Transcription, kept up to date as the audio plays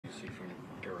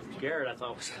Garrett, I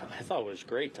thought was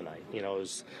great tonight. You know, it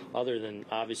was, other than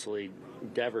obviously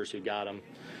Devers who got him.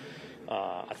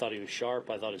 I thought he was sharp.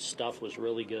 I thought his stuff was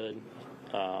really good.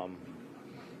 I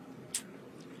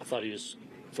thought he was,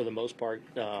 for the most part,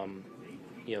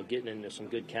 getting into some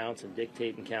good counts and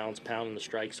dictating counts, pounding the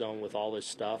strike zone with all this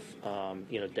stuff.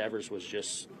 Devers was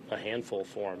just a handful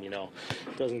for him.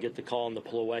 Doesn't get the call on the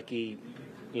Plawecki,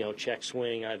 check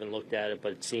swing. I haven't looked at it,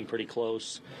 but it seemed pretty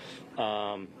close.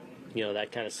 That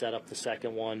kind of set up the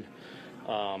second one.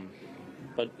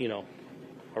 But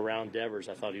around Devers,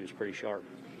 I thought he was pretty sharp.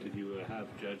 Did you have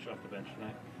Judge off the bench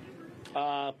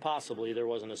tonight? Possibly. There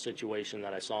wasn't a situation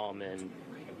that I saw him in,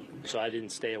 so I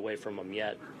didn't stay away from him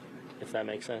yet, if that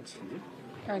makes sense.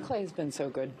 Aaron, Clay has been so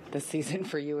good this season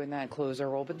for you in that closer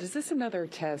role, but is this another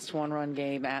test, one-run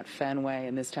game at Fenway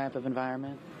in this type of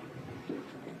environment?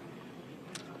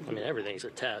 I mean, everything's a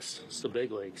test. It's the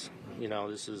big leagues.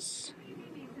 This is,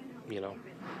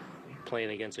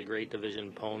 playing against a great division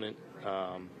opponent,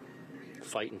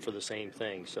 fighting for the same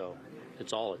thing. So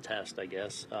it's all a test, I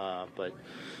guess, but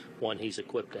one he's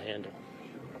equipped to handle.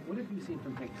 What have you seen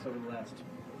from Hicks over the last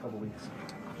couple weeks?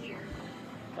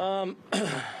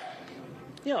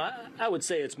 I would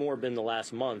say it's more been the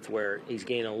last month where he's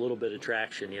gaining a little bit of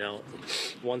traction.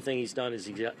 One thing he's done is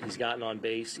he's gotten on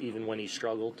base even when he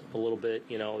struggled a little bit.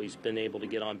 He's been able to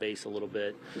get on base a little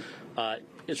bit.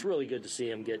 It's really good to see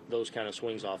him get those kind of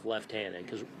swings off left-handed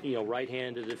because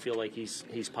right-handed, I feel like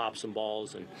he's popped some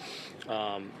balls and.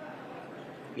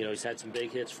 He's had some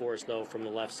big hits for us, though, from the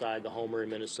left side. The homer in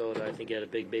Minnesota, I think he had a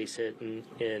big base hit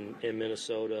in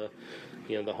Minnesota.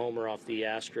 The homer off the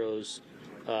Astros,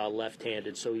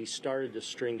 left-handed. So he started to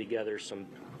string together some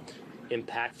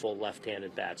impactful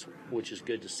left-handed bats, which is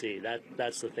good to see.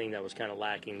 That's the thing that was kind of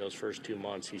lacking those first 2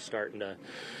 months. He's starting to,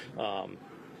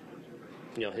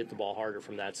 hit the ball harder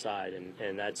from that side.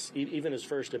 And that's even his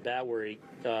first at-bat where he,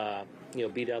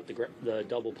 beat out the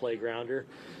double play grounder.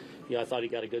 I thought he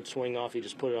got a good swing off. He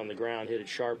just put it on the ground, hit it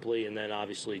sharply, and then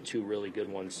obviously 2 really good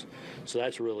ones. So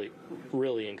that's really,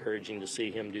 really encouraging to see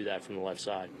him do that from the left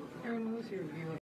side. Aaron, what was your view